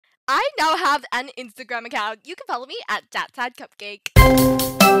I now have an Instagram account. You can follow me at DWTD.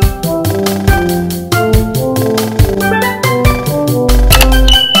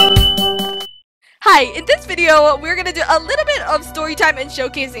 Hi, in this video, we're gonna do a little bit of story time and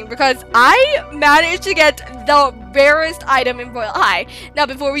showcasing because I managed to get the rarest item in Royale High. Now,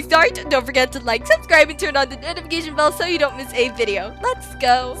 before we start, don't forget to like, subscribe, and turn on the notification bell so you don't miss a video. Let's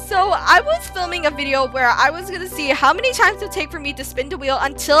go. So, I was filming a video where I was gonna see how many times it would take for me to spin the wheel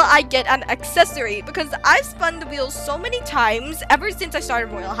until I get an accessory because I've spun the wheel so many times ever since I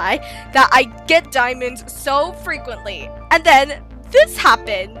started Royale High that I get diamonds so frequently. And then this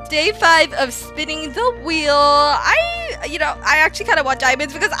happened. Day 5 of spinning the wheel. I actually kind of want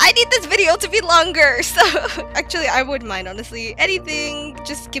diamonds because I need this video to be longer. So, actually, I wouldn't mind, honestly. Anything.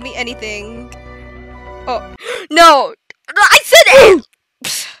 Just give me anything. Oh. No! I said it!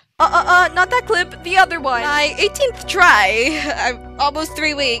 Not that clip. The other one. My 18th try. I'm almost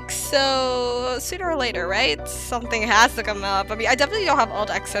 3 weeks. So, sooner or later, right? Something has to come up. I mean, I definitely don't have all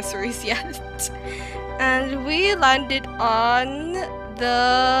the accessories yet. And we landed on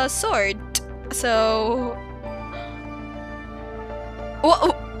the sword. So,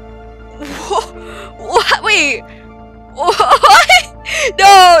 what? Wait, what? No,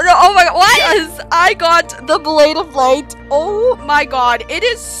 oh my god, what? Yes, I got the Blade of Light. Oh my god, it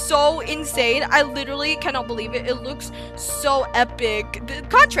is so insane. I literally cannot believe it. It looks so epic.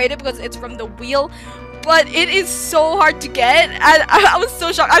 Can't trade it because it's from the wheel. But it is so hard to get, and I was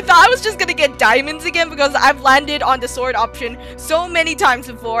so shocked. I thought I was just gonna get diamonds again because I've landed on the sword option so many times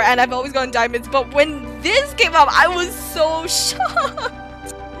before, and I've always gotten diamonds. But when this came up, I was so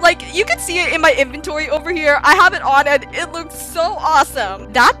shocked. Like, you can see it in my inventory over here. I have it on, and it looks so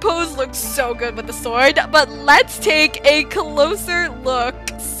awesome. That pose looks so good with the sword, but let's take a closer look.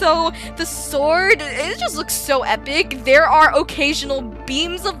 So, the sword, it just looks so epic. There are occasional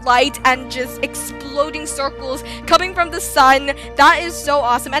beams of light and just exploding circles coming from the sun. That is so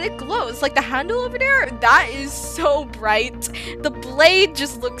awesome, and it glows. Like, the handle over there, that is so bright. The blade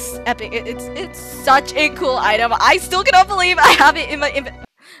just looks epic. It's such a cool item. I still cannot believe I have it in my inventory.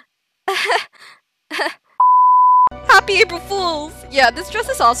 Happy April Fools! Yeah, this dress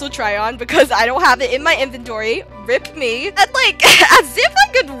is also try on because I don't have it in my inventory. Rip me. And like, as if I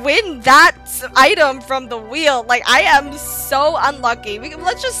could win that item from the wheel. Like, I am so unlucky.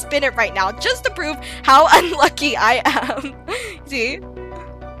 Let's just spin it right now just to prove how unlucky I am. See?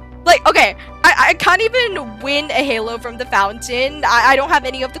 Like, okay, I can't even win a halo from the fountain. I don't have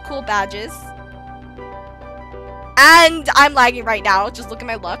any of the cool badges. And I'm lagging right now. Just look at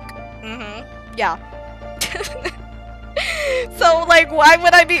my luck. Yeah. So, like, why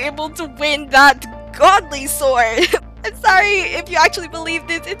would I be able to win that godly sword? I'm sorry if you actually believe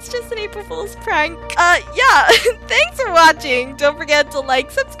this. It's just an April Fool's prank. Yeah. Thanks for watching. Don't forget to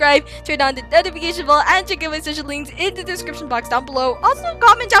like, subscribe, turn on the notification bell, and check out my social links in the description box down below. Also,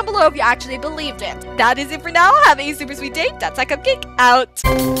 comment down below if you actually believed it. That is it for now. Have a super sweet day. That's a cupcake out.